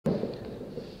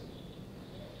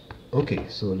Okay,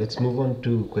 so let's move on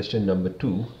to question number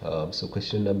 2. So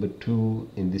question number 2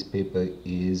 in this paper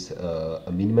is a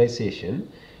minimization,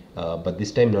 but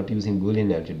this time not using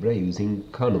Boolean algebra, using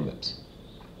Carnot maps.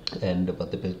 And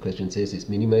what the question says is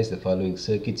minimize the following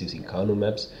circuits using Carnot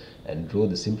maps and draw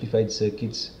the simplified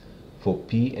circuits for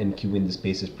P and Q in the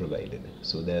spaces provided.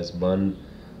 So there's one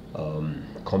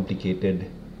complicated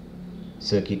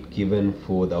circuit given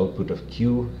for the output of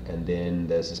Q, and then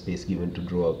there's a space given to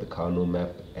draw out the Carnot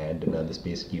map and another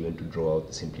space given to draw out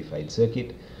the simplified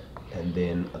circuit, and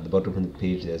then at the bottom of the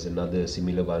page there's another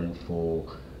similar one for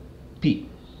P.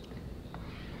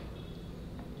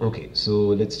 Okay, so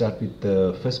let's start with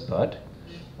the first part,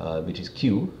 which is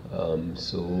Q.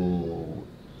 So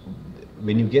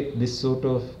when you get this sort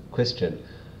of question,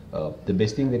 the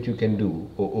best thing that you can do,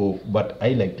 or what I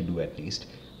like to do at least,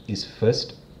 is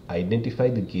first identify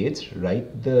the gates,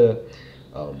 write the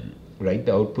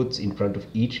outputs in front of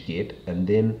each gate, and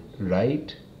then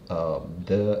write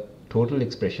the total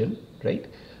expression, right?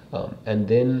 And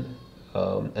then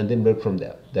work from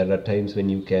there. There are times when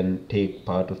you can take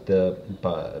part of the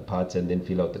parts and then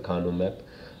fill out the Carnot map,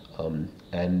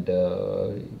 and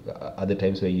other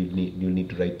times where you'll need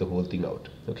to write the whole thing out.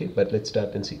 Okay, but let's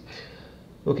start and see.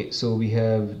 Okay, so we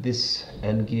have this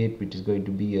AND gate, which is going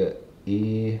to be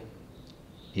a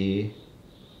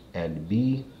and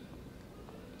B,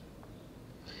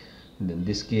 and then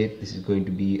this gate, this is going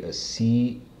to be a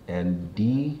C and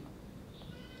D,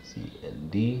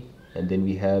 and then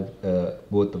we have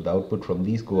both of the output from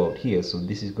these go out here, so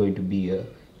this is going to be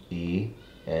A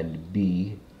and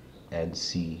B and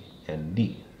C and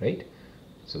D, right?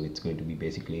 So it's going to be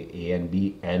basically A and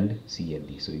B and C and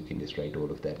D, so you can just write all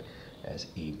of that as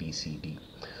A, B, C, D.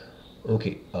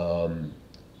 Okay,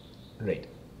 right.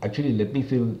 Actually, let me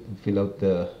fill out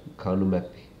the Carnot map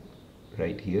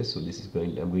right here. So this is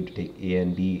I'm going to take A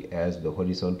and D as the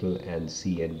horizontal and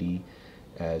C and D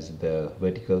as the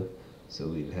vertical. So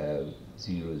we'll have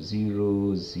 0,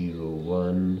 0, 0,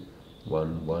 1,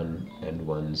 1, 1, and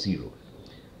 1, 0.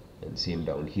 And same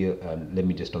down here. And let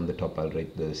me just on the top, I'll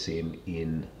write the same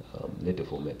in letter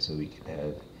format. So we can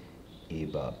have A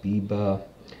bar, B bar,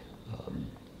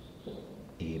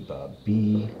 A bar,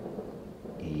 B,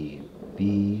 A,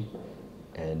 B,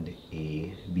 and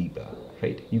A, B bar,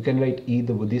 right? You can write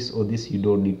either this or this. You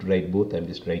don't need to write both. I'm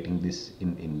just writing this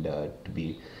in to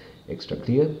be extra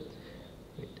clear.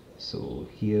 Right. So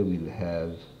here we'll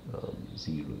have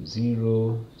 0,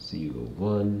 0, 0,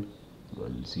 1,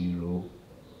 1, 0,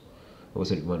 oh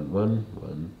sorry, 1, 1,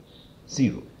 1,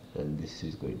 0, and this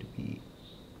is going to be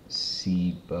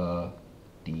C bar,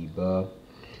 D bar,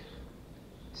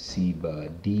 C bar,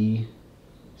 D,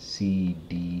 C,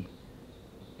 D,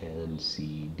 and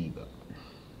C, D bar.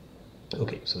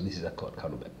 Okay, so this is a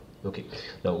Carnot map. Okay,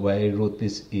 now why I wrote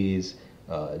this is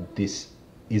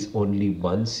only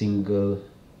one single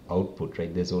output,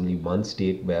 right? There's only one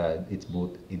state where it's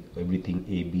both everything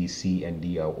A, B, C, and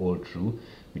D are all true,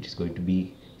 which is going to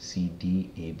be C, D,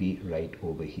 A, B right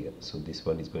over here. So this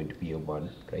one is going to be a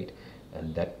 1, right?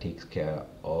 And that takes care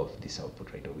of this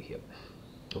output right over here.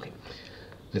 Okay.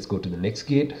 Let's go to the next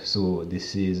gate. So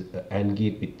this is an AND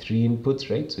gate with 3 inputs,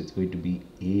 right? So it's going to be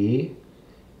A,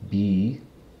 B,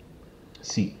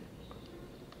 C.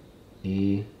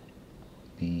 A,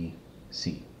 B,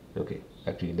 C. Okay,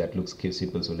 actually that looks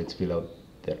simple, so let's fill out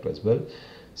that as well.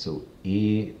 So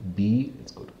A, B,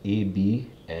 let's go to A, B,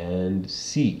 and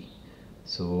C.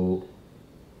 So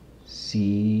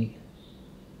C,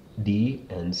 D,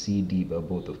 and C, D,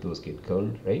 both of those get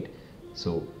count, right?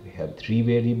 So we have 3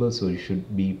 variables, so you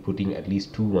should be putting at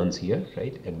least 2 ones here,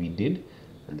 right? And we did,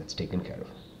 and that's taken care of.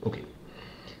 Okay.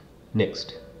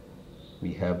 Next,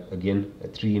 we have again a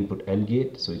 3 input AND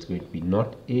gate, so it's going to be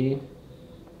not A,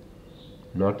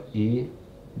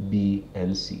 B,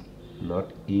 and C.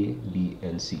 Not A, B,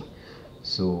 and C.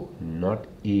 So not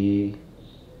A,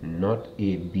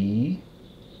 B,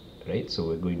 right? So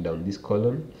we're going down this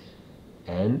column,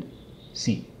 and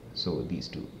C. So these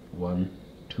two, 1,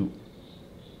 2.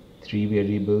 3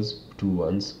 variables, 2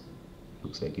 ones,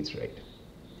 looks like it's right.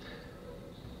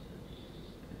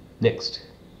 Next,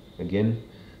 again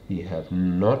we have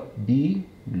not B,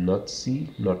 not C,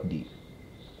 not D.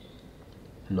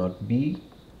 Not B,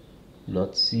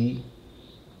 not C,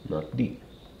 not D.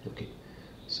 Okay,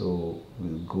 so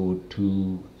we'll go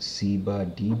to C bar,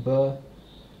 D bar,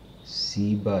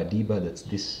 C bar, D bar, that's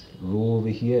this row over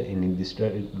here, and in this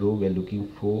row we're looking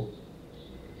for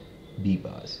B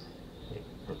bars.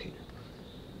 Okay,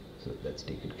 so that's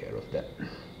taken care of that,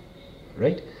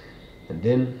 right? And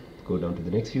then go down to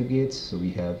the next few gates. So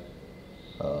we have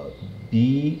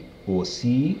B or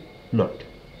C, not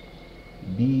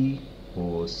B,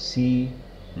 or C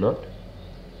not,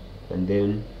 and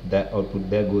then that output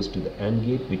there goes to the AND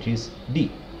gate, which is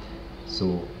D.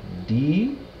 So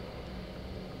D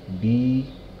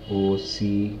B O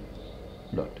C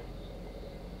not,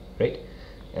 right?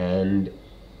 And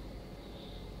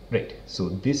right, so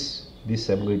this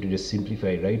I'm going to just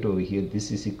simplify right over here.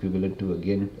 This is equivalent to,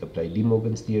 again, apply De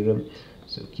Morgan's theorem,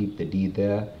 so keep the D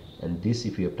there, and this,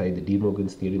 if you apply the De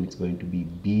Morgan's theorem, it's going to be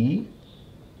B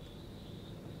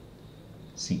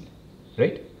C,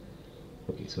 right?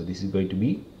 Okay, so this is going to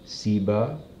be C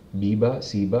bar B bar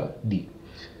C bar D.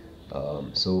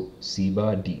 So C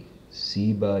bar D,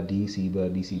 C bar D, C bar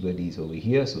D, C bar D is over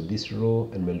here, so this row,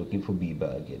 and we're looking for B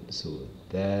bar again, so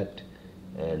that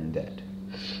and that.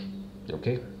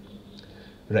 Okay,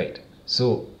 right,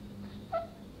 so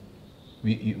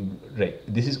right,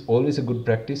 this is always a good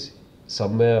practice.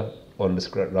 Somewhere on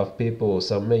the rough paper or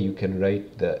somewhere you can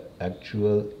write the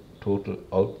actual total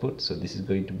output. So this is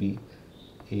going to be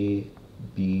A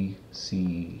B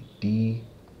C D,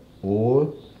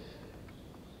 or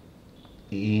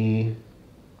A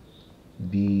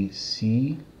B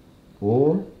C,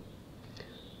 or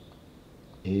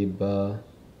A bar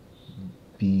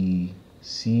B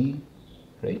C,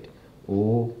 right?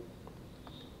 Or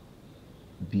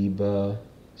B bar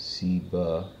C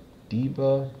bar D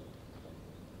bar,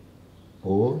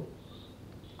 or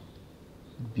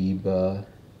B bar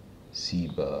C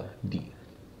bar D,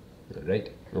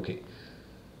 right? Okay,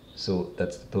 so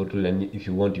that's the total, and if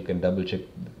you want you can double check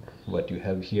what you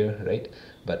have here, right?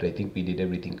 But I think we did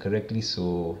everything correctly,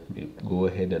 so we'll go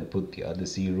ahead and put the other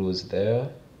zeros there,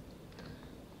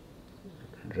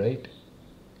 right?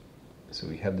 So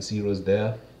we have the zeros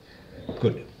there.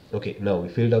 Good. Okay, now we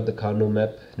filled out the Carnot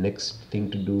map. Next thing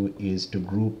to do is to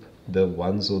group the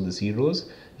ones or the zeros.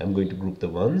 I'm going to group the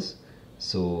ones.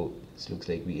 So it looks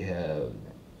like we have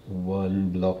one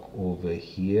block over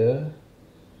here,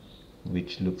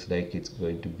 which looks like it's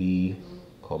going to be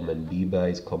common. B bar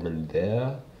is common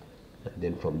there, and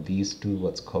then from these two,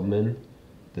 what's common?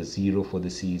 The 0 for the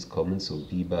C is common, so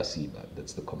B bar C bar,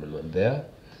 that's the common one there.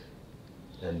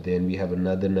 And then we have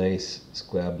another nice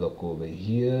square block over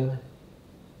here,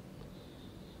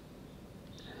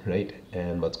 right?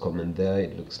 And what's common there?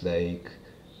 It looks like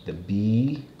the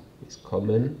B is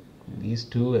common from these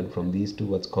two, and from these two,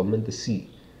 what's common? The C.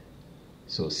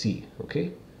 So C,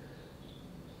 okay,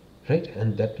 right?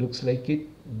 And that looks like it.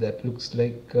 That looks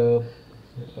like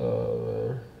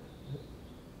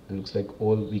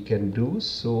all we can do.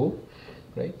 So,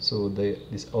 right? So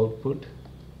this output,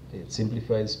 it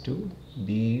simplifies to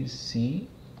B C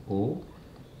O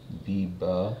B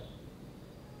bar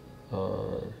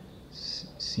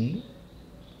C.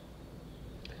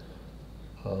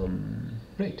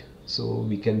 Right, so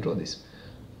we can draw this.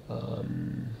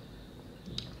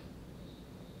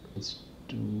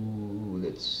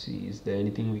 Let's see, is there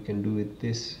anything we can do with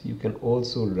this? You can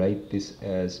also write this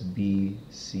as B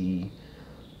C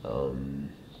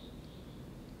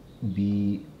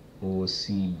B O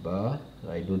C bar.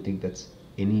 I don't think that's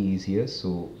any easier,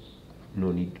 so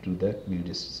no need to do that. We'll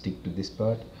just stick to this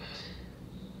part.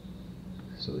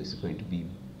 So this is going to be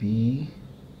B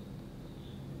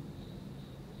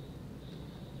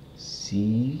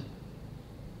C,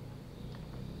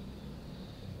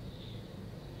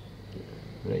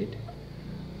 right,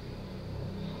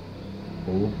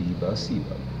 O B bar C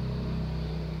bar.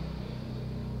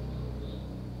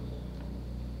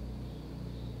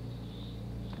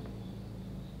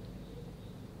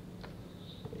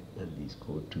 Right, and these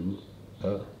go to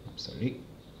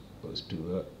goes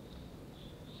to a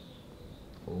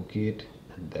OR gate,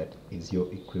 and that is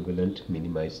your equivalent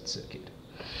minimized circuit.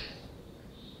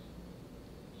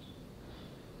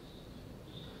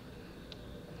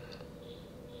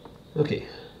 Okay,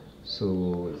 so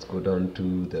let's go down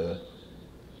to the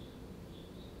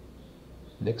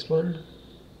next one.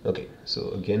 Okay,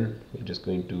 so again we're just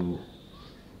going to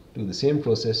do the same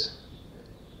process.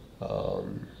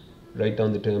 Write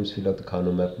down the terms, fill out the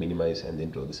Carnot map, minimize, and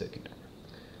then draw the circuit.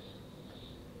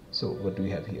 So what do we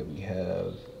have here? We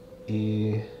have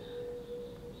A,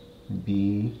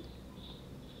 B,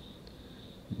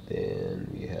 then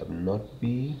we have not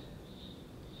B,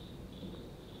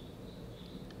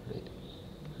 right,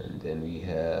 and then we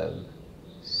have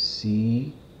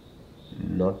C,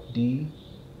 not D.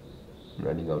 I'm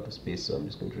running out of space, so I'm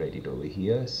just going to write it over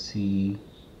here. C,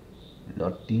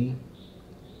 not D,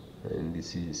 and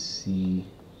this is C,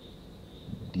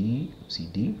 D,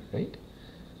 CD, right?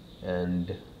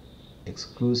 And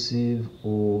exclusive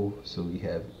O, so we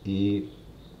have A,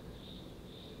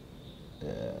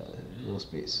 no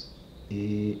space,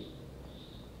 A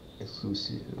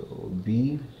exclusive O,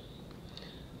 B,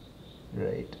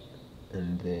 right,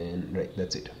 and then right,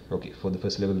 that's it. Okay, for the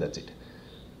first level, that's it.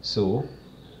 So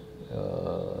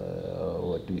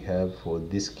what do we have for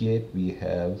this gate? We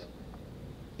have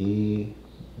A,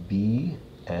 B,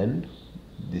 and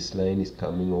this line is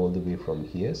coming all the way from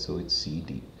here, so it's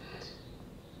CD.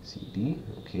 CD,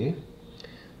 okay.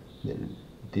 Then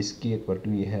this gate, what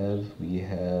do we have? We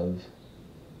have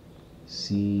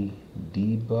C,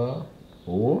 D bar,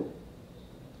 or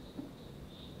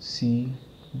C,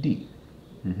 D.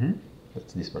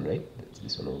 That's this one, right? That's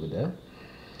this one over there.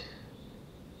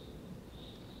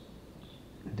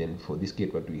 Then for this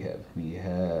gate, what do we have? We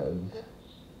have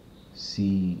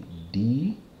C,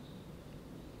 D,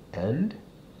 and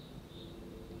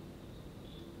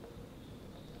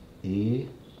A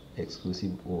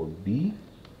exclusive or B.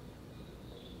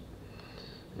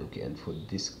 Okay, and for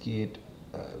this gate,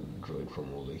 draw it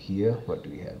from over here. What do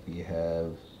we have? We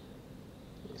have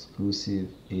exclusive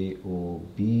A or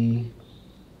B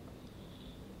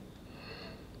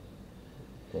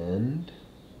and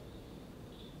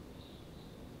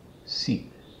C.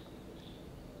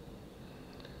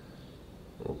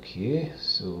 Okay,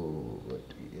 so what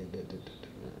do we get?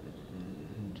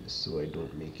 Just so I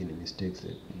don't make any mistakes,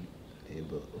 let me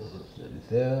label all of them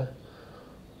there.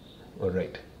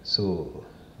 Alright, so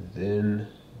then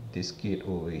this gate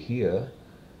over here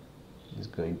is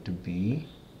going to be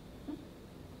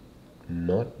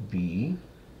not B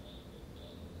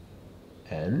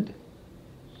and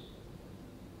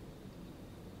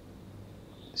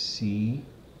C,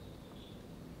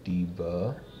 D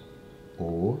bar,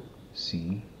 or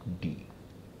C, D.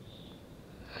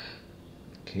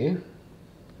 Okay,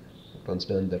 that one's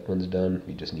done, that one's done.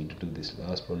 We just need to do this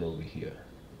last one over here.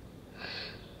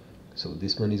 So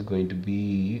this one is going to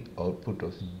be output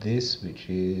of this, which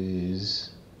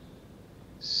is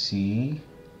C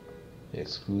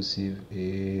exclusive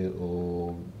A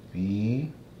or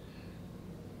B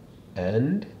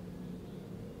and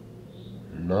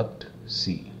not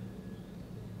C.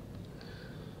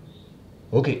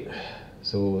 Okay,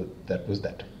 so that was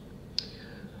that.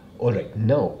 Alright,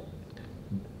 now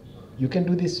you can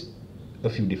do this a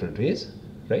few different ways,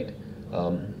 right?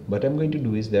 What I'm going to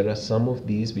do is there are some of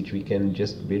these which we can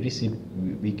just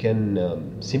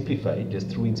simplify just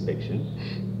through inspection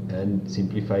and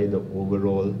simplify the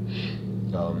overall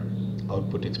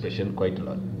output expression quite a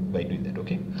lot by doing that.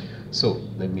 Okay, so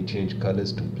let me change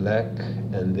colors to black,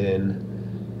 and then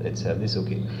let's have this.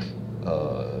 Okay,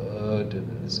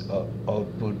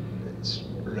 output, let's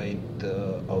write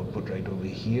the output right over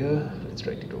here. Let's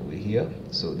write it over here.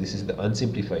 So this is the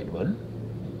unsimplified one.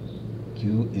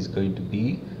 Q is going to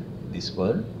be this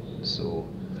one. So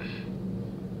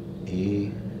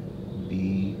A,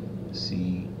 B,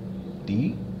 C,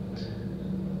 D,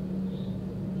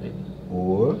 right?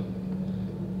 Or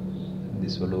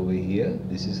this one over here,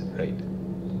 this is right,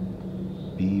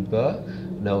 B bar.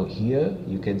 Now here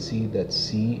you can see that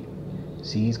C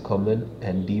is common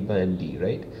and D bar and D,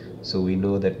 right? So we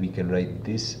know that we can write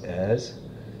this as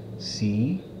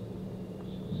C,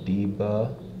 D bar,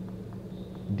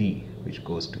 D, which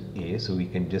goes to A. So we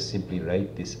can just simply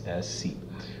write this as C,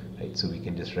 right? So we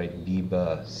can just write B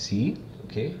bar C,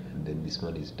 okay, and then this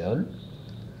one is done.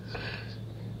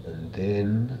 And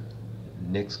then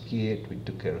next gate, we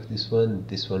took care of this one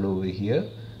over here.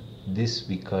 This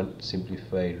we can't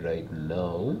simplify right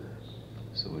now,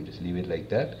 so we'll just leave it like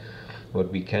that.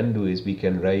 What we can do is we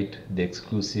can write the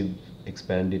exclusive,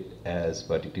 expand it as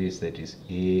what it is, that is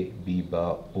A, B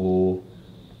bar, O,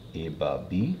 A bar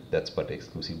B. That's what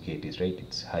exclusive gate is, right?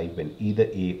 It's high when either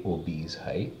A or B is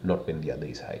high, not when the other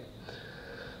is high,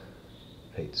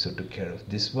 right? So took care of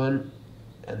this one,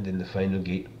 and then the final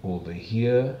gate over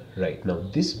here. Right, now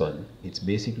this one, it's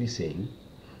basically saying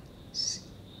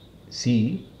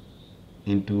C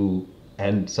into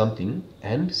and something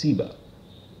and C bar.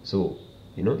 So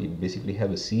you know, you basically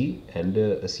have a C and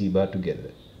a C bar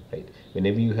together, right?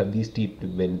 Whenever you have these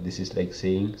when this is like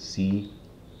saying C,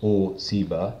 O, C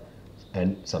bar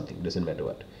and something, doesn't matter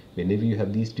what. Whenever you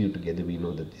have these two together, we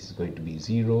know that this is going to be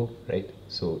 0, right?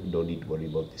 So you don't need to worry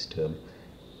about this term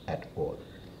at all.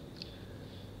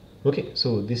 Okay,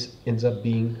 so this ends up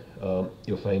being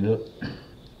your final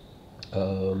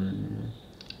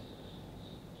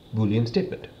Boolean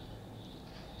statement.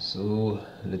 So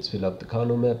let's fill up the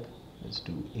Carnot map. Let's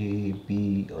do A,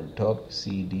 B on top,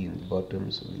 C, D in the bottom.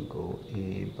 So we'll go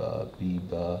A bar, B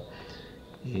bar,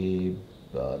 A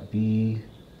bar, B,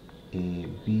 A,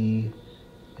 B,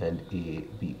 and A,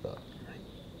 B bar.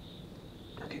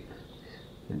 Okay,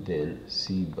 and then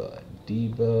C bar, D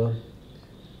bar,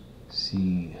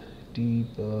 C, D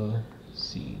bar,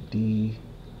 C, D,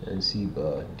 and C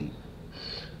bar, D.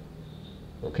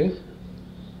 Okay,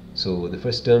 So the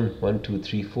first term, 1 2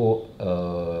 3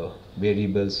 4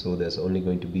 variables, so there's only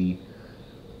going to be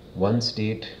one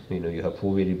state. You have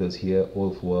 4 variables here,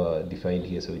 all 4 are defined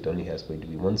here, so it only has going to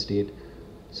be one state.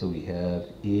 So we have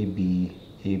a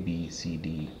b c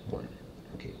d 1.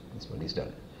 Okay, this one is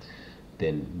done.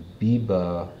 Then b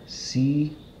bar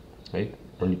c, right,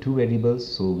 only 2 variables,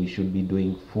 so we should be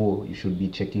doing 4. You should be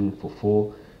checking for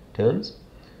 4 terms.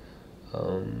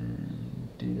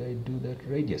 Did I do that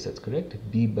right? Yes, that's correct.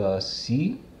 B bar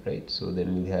C, right? So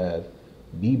then we have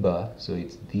B bar, so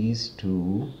it's these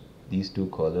two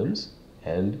columns,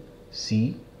 and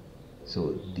C,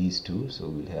 so these two. So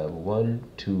we'll have 1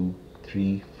 2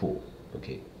 3 4.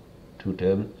 Okay,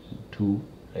 2,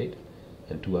 right?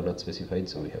 And 2 are not specified,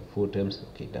 so we have 4 terms.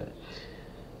 Okay, done.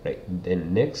 Right,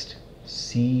 then next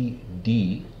C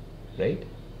D, right?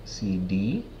 C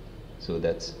D, so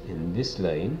that's in this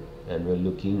line, and we're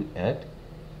looking at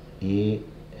A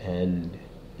and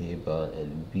A bar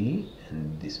and B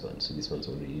and this one. So this one's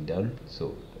already done.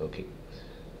 So okay,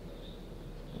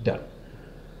 done.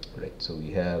 Right, so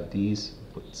we have these,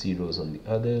 put zeros on the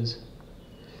others.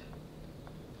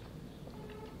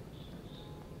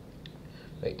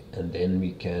 Right, and then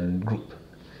we can group.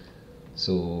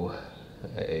 So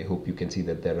I hope you can see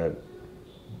that there are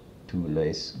 2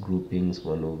 nice groupings,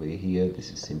 one over here.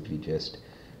 This is simply just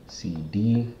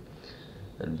CD,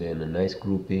 and then a nice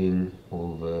grouping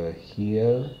over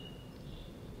here,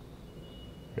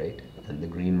 right? And the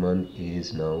green one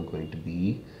is now going to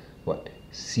be what?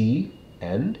 C,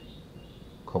 and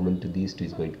common to these two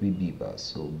is going to be B bar.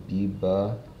 So B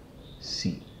bar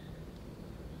C,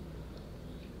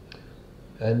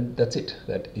 and that's it.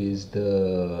 That is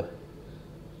the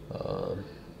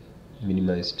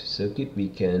minimized circuit. We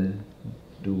can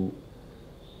do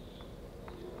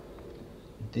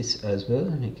this as well.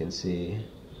 We can say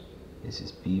this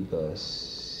is B bar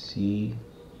C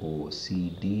or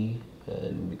CD,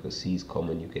 and because C is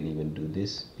common, you can even do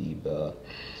this B bar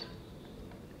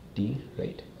D,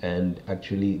 right? And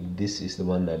actually this is the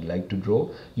one I'd like to draw.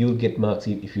 You'll get marks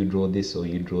if you draw this or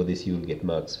you draw this. You'll get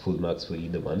marks, full marks for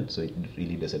either one, so it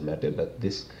really doesn't matter. But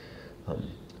this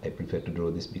I prefer to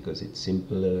draw this because it's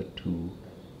simpler to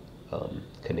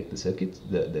connect the circuits,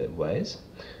 the wires.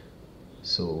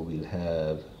 So we'll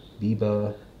have B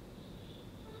bar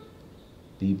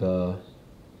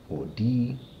or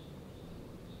D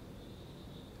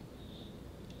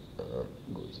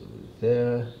goes over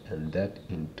there, and that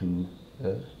into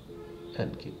a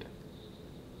AND gate.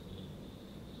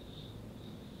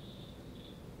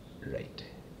 Right,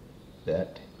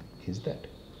 that is that.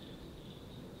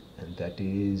 And that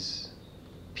is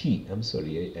P. I'm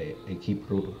sorry, I keep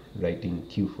writing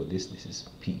Q for this. This is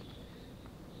P.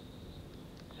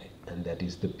 And that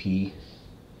is the P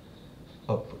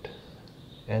output.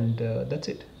 And that's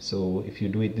it. So if you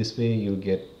do it this way, you'll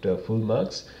get full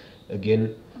marks.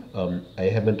 Again, I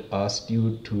haven't asked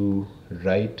you to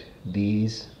write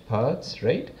these parts,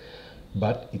 right?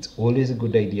 But it's always a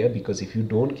good idea, because if you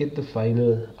don't get the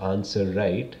final answer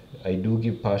right, I do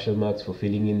give partial marks for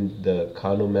filling in the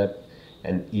Kano map.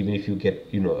 And even if you get,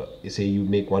 say you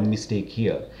make one mistake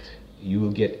here, you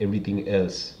will get everything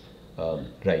else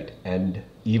right. And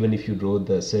even if you draw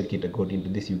the circuit according to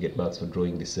this, you get marks for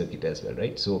drawing this circuit as well,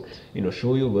 right? So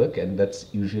show your work, and that's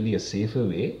usually a safer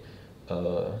way.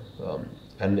 So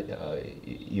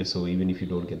even if you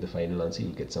don't get the final answer,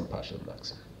 you'll get some partial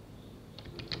marks.